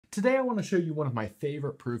Today I want to show you one of my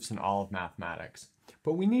favorite proofs in all of mathematics,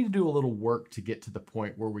 but we need to do a little work to get to the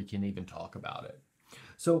point where we can even talk about it.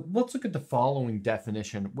 So let's look at the following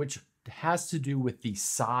definition, which has to do with the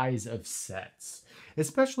size of sets,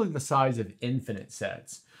 especially the size of infinite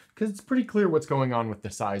sets, because it's pretty clear what's going on with the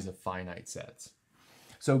size of finite sets.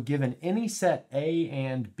 So given any set A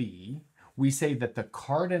and B, we say that the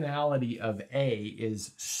cardinality of A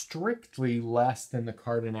is strictly less than the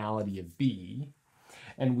cardinality of B,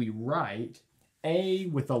 and we write A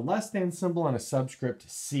with a less than symbol and a subscript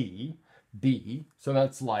C, B, so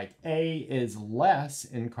that's like A is less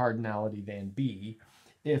in cardinality than B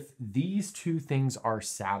if these two things are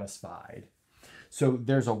satisfied. So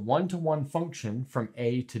there's a one-to-one function from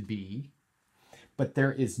A to B, but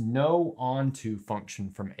there is no onto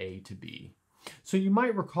function from A to B. So you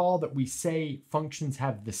might recall that we say functions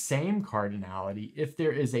have the same cardinality if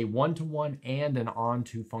there is a one-to-one and an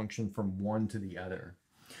onto function from one to the other.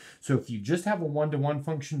 So if you just have a one-to-one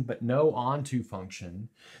function but no onto function,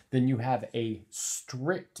 then you have a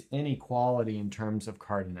strict inequality in terms of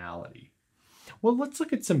cardinality. Well, let's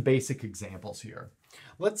look at some basic examples here.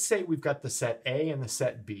 Let's say we've got the set A and the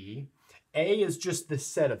set B. A is just this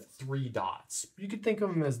set of three dots. You could think of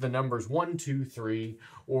them as the numbers 1, 2, 3,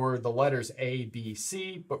 or the letters A, B,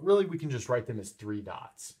 C, but really we can just write them as three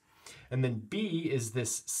dots. And then B is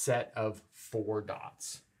this set of four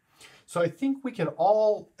dots. So I think we can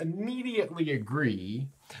all immediately agree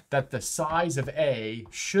that the size of A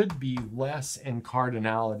should be less in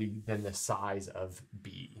cardinality than the size of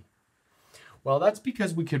B. Well, that's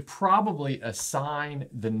because we could probably assign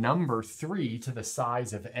the number 3 to the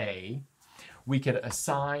size of A. We could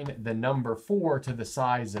assign the number 4 to the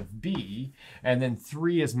size of B, and then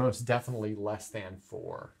 3 is most definitely less than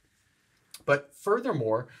 4. But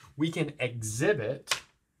furthermore, we can exhibit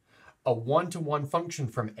a one-to-one function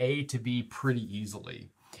from A to B pretty easily.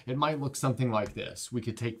 It might look something like this. We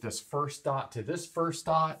could take this first dot to this first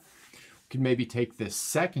dot. We could maybe take this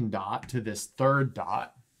second dot to this third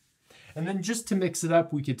dot. And then just to mix it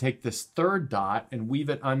up, we could take this third dot and weave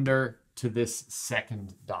it under to this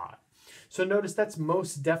second dot. So notice that's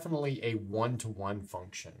most definitely a one-to-one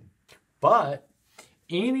function. But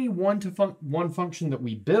any one-to-one function that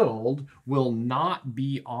we build will not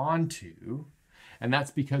be onto, and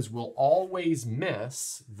that's because we'll always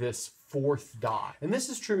miss this fourth dot. And this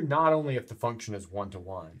is true not only if the function is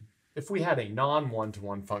one-to-one. If we had a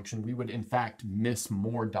non-one-to-one function, we would in fact miss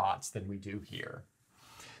more dots than we do here.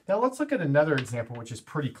 Now let's look at another example which is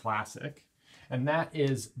pretty classic, and that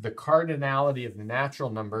is the cardinality of the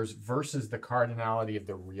natural numbers versus the cardinality of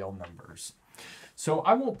the real numbers. So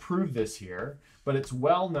I won't prove this here, but it's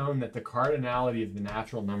well known that the cardinality of the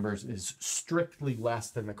natural numbers is strictly less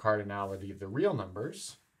than the cardinality of the real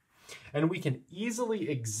numbers. And we can easily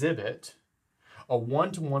exhibit a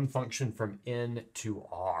one-to-one function from N to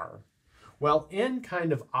R. Well, N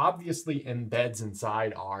kind of obviously embeds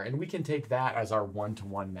inside R, and we can take that as our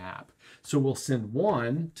one-to-one map. So we'll send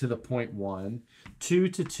 1 to the point 1, 2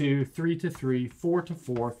 to 2, 3 to 3, 4 to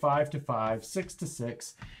 4, 5 to 5, 6 to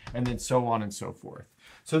 6, and then so on and so forth.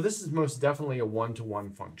 So this is most definitely a one-to-one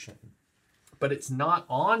function. But it's not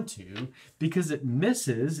onto because it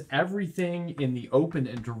misses everything in the open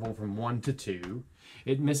interval from 1 to 2.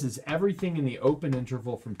 It misses everything in the open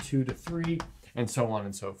interval from 2 to 3, and so on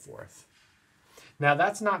and so forth. Now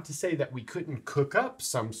that's not to say that we couldn't cook up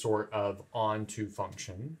some sort of onto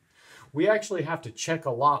function. We actually have to check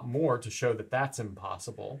a lot more to show that that's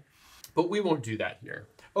impossible, but we won't do that here.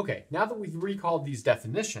 Okay, now that we've recalled these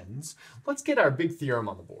definitions, let's get our big theorem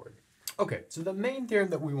on the board. Okay, so the main theorem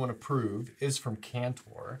that we want to prove is from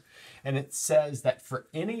Cantor, and it says that for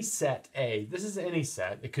any set A, this is any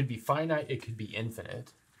set, it could be finite, it could be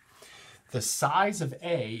infinite, the size of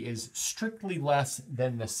A is strictly less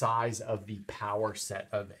than the size of the power set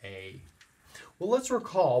of A. Well, let's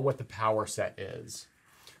recall what the power set is.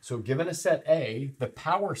 So given a set A, the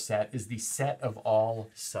power set is the set of all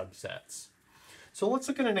subsets. So let's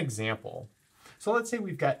look at an example. So let's say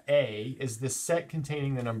we've got A is this set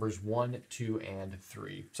containing the numbers 1, 2, and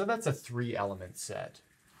 3. So that's a 3-element set.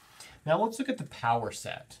 Now let's look at the power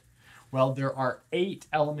set. Well, there are 8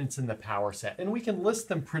 elements in the power set, and we can list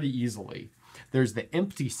them pretty easily. There's the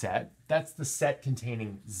empty set. That's the set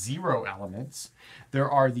containing 0 elements. There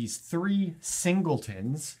are these 3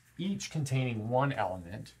 singletons, each containing 1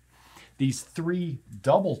 element. These 3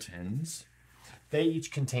 doubletons, they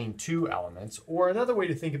each contain 2 elements. Or another way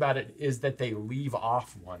to think about it is that they leave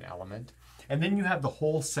off 1 element. And then you have the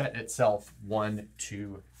whole set itself, 1,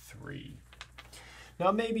 2, 3.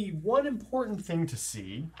 Now, maybe one important thing to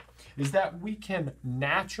see is that we can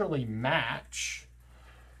naturally match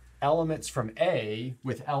elements from A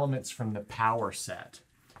with elements from the power set.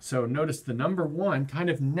 So notice the number 1 kind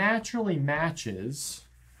of naturally matches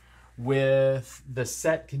with the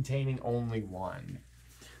set containing only 1.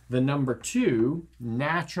 The number 2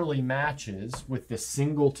 naturally matches with the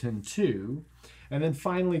singleton 2. And then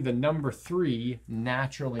finally, the number 3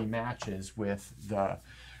 naturally matches with the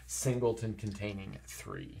singleton containing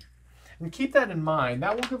 3. And keep that in mind.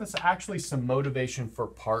 That will give us actually some motivation for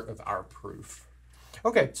part of our proof.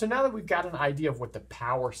 Okay, so now that we've got an idea of what the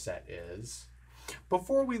power set is,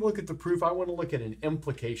 before we look at the proof, I want to look at an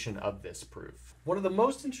implication of this proof. One of the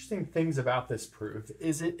most interesting things about this proof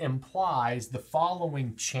is it implies the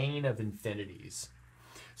following chain of infinities.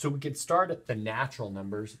 So we could start at the natural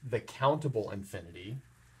numbers, the countable infinity.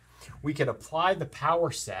 We could apply the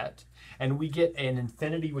power set, and we get an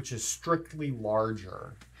infinity which is strictly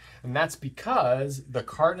larger. And that's because the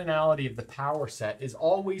cardinality of the power set is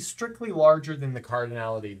always strictly larger than the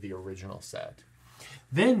cardinality of the original set.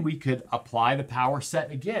 Then we could apply the power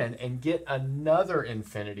set again and get another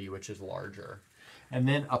infinity which is larger. And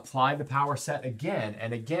then apply the power set again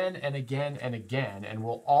and again and again and again, and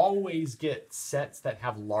we'll always get sets that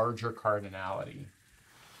have larger cardinality.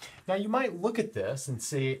 Now you might look at this and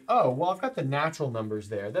say, oh, well, I've got the natural numbers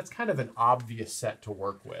there. That's kind of an obvious set to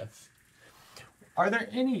work with. Are there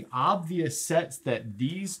any obvious sets that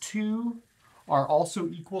these two are also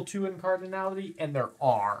equal to in cardinality? And there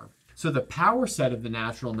are. So the power set of the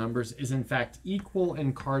natural numbers is in fact equal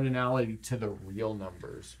in cardinality to the real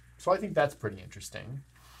numbers. So I think that's pretty interesting.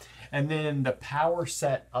 And then the power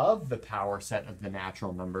set of the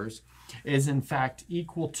natural numbers is in fact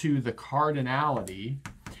equal to the cardinality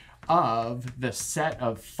of the set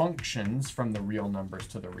of functions from the real numbers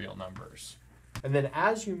to the real numbers. And then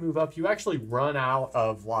as you move up, you actually run out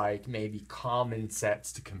of like maybe common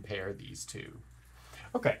sets to compare these two.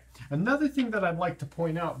 Okay, another thing that I'd like to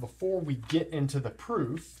point out before we get into the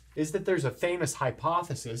proof is that there's a famous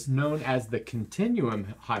hypothesis known as the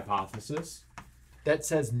Continuum Hypothesis that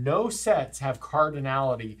says no sets have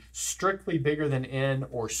cardinality strictly bigger than n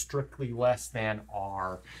or strictly less than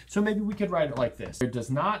r. So maybe we could write it like this. There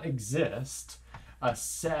does not exist a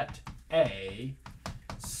set A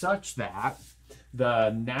such that the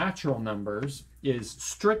natural numbers is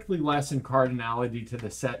strictly less in cardinality to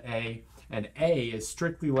the set A, and A is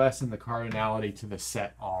strictly less in the cardinality to the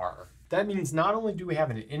set R. That means not only do we have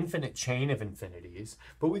an infinite chain of infinities,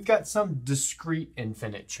 but we've got some discrete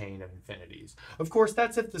infinite chain of infinities. Of course,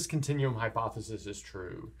 that's if this continuum hypothesis is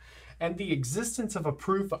true. And the existence of a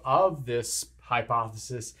proof of this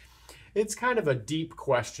hypothesis, it's kind of a deep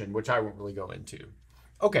question, which I won't really go into.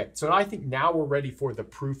 Okay, so I think now we're ready for the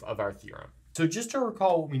proof of our theorem. So just to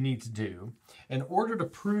recall what we need to do, in order to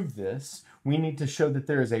prove this, we need to show that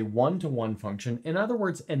there is a one-to-one function, in other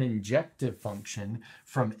words, an injective function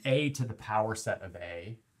from A to the power set of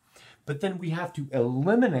A. But then we have to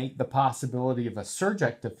eliminate the possibility of a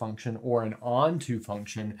surjective function or an onto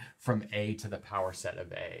function from A to the power set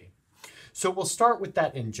of A. So we'll start with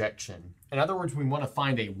that injection. In other words, we want to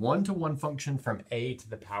find a one-to-one function from A to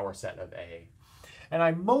the power set of A. And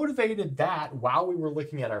I motivated that while we were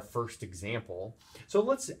looking at our first example. So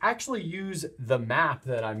let's actually use the map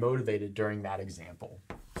that I motivated during that example.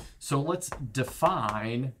 So let's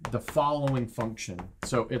define the following function.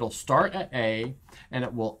 So it'll start at A and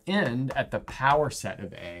it will end at the power set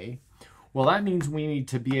of A. Well, that means we need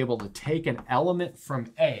to be able to take an element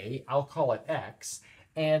from A, I'll call it X,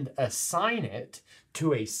 and assign it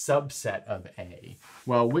to a subset of A.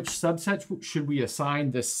 Well, which subset should we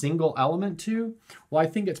assign this single element to? Well, I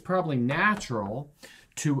think it's probably natural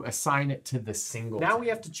to assign it to the single. Now we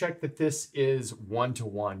have to check that this is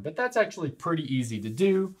one-to-one, but that's actually pretty easy to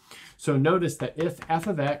do. So notice that if f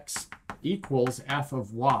of x equals f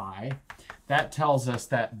of y, that tells us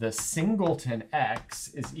that the singleton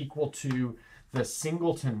x is equal to the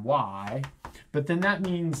singleton y, but then that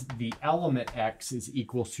means the element x is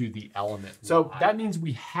equal to the element y. So that means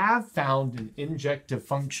we have found an injective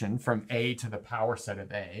function from A to the power set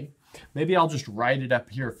of A. Maybe I'll just write it up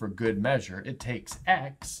here for good measure. It takes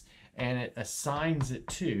x and it assigns it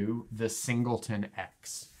to the singleton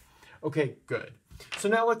x. Okay, good. So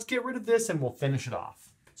now let's get rid of this and we'll finish it off.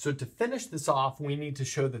 So to finish this off, we need to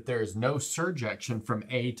show that there is no surjection from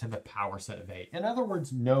A to the power set of A. In other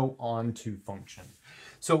words, no onto function.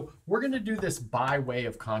 So we're going to do this by way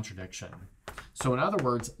of contradiction. So in other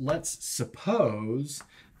words, let's suppose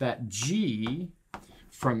that G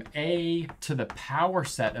from A to the power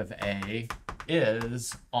set of A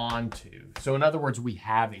is onto. So in other words, we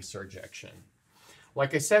have a surjection.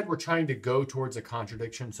 Like I said, we're trying to go towards a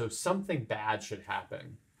contradiction, so something bad should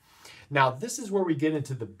happen. Now, this is where we get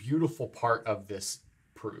into the beautiful part of this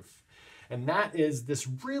proof. And that is this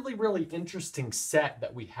really, really interesting set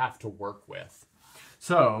that we have to work with.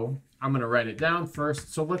 So I'm going to write it down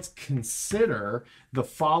first. So let's consider the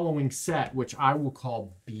following set, which I will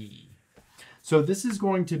call B. So this is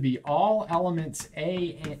going to be all elements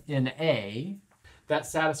A in A that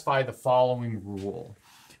satisfy the following rule.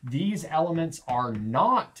 These elements are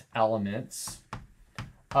not elements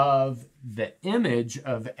of the image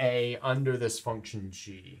of A under this function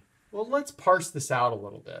G. Well, let's parse this out a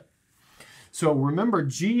little bit. So remember,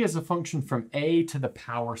 G is a function from A to the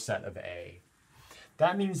power set of A.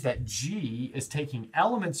 That means that G is taking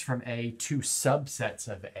elements from A to subsets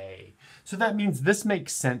of A. So that means this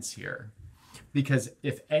makes sense here. Because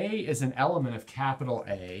if A is an element of capital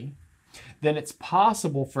A, then it's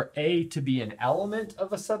possible for A to be an element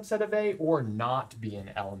of a subset of A or not be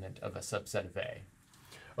an element of a subset of A.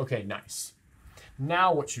 Okay, nice.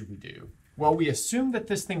 Now what should we do? Well, we assume that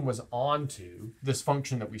this thing was onto this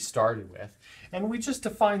function that we started with, and we just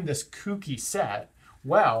defined this kooky set.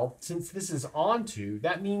 Well, since this is onto,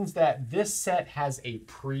 that means that this set has a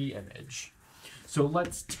pre-image. So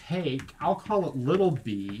let's take, I'll call it little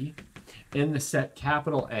b, in the set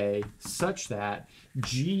capital A such that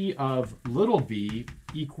G of little b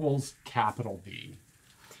equals capital B.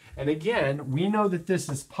 And again, we know that this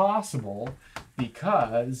is possible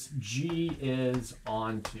because G is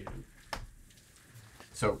onto.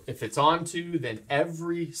 So if it's onto, then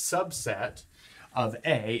every subset of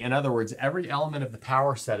A, in other words, every element of the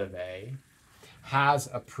power set of A, has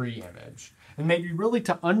a pre-image. And maybe really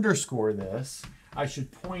to underscore this, I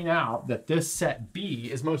should point out that this set B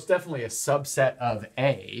is most definitely a subset of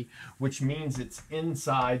A, which means it's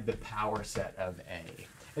inside the power set of A.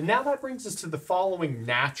 And now that brings us to the following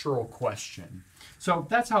natural question. So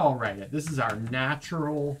that's how I'll write it. This is our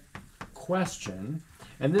natural question.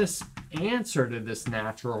 And this answer to this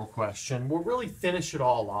natural question will really finish it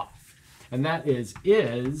all off. And that is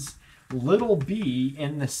little b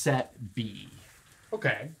in the set B?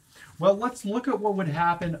 Okay. Well, let's look at what would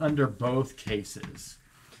happen under both cases.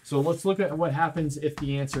 So let's look at what happens if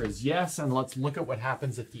the answer is yes, and let's look at what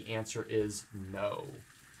happens if the answer is no.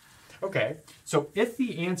 Okay, so if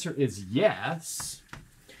the answer is yes,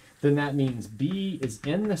 then that means B is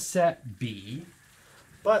in the set B.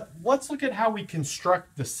 But let's look at how we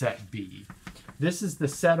construct the set B. This is the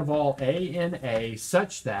set of all A in A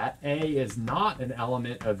such that A is not an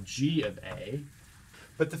element of G of A.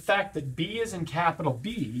 But the fact that B is in capital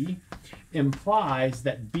B implies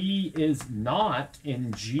that B is not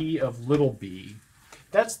in G of little b.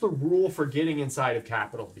 That's the rule for getting inside of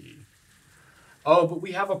capital B. Oh, but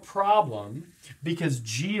we have a problem because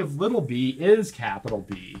G of little b is capital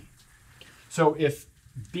B. So if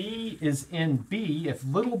B is in B, if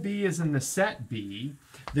little b is in the set B,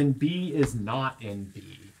 then B is not in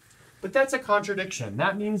B. But that's a contradiction.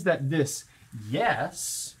 That means that this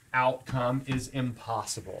yes outcome is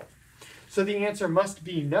impossible. So the answer must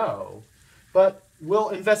be no, but we'll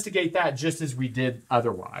investigate that just as we did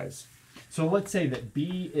otherwise. So let's say that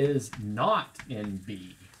B is not in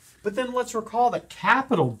B. But then let's recall that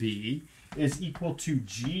capital B is equal to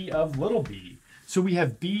G of little b. So we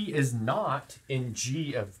have B is not in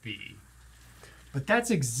G of B. But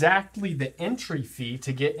that's exactly the entry fee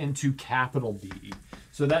to get into capital B.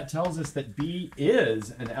 So that tells us that B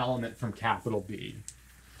is an element from capital B.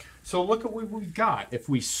 So look at what we got. If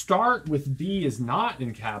we start with B is not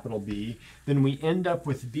in capital B, then we end up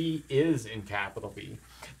with B is in capital B.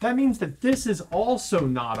 That means that this is also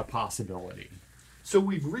not a possibility. So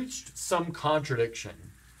we've reached some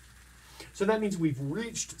contradiction. So that means we've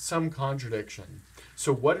reached some contradiction.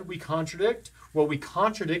 So what did we contradict? Well, we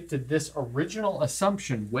contradicted this original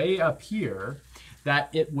assumption way up here that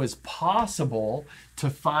it was possible to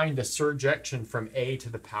find a surjection from A to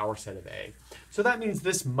the power set of A. So that means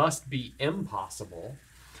this must be impossible.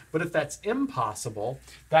 But if that's impossible,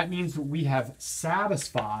 that means that we have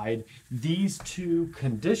satisfied these two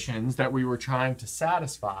conditions that we were trying to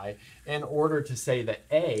satisfy in order to say that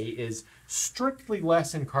A is strictly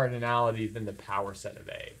less in cardinality than the power set of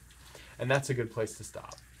A. And that's a good place to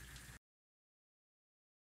stop.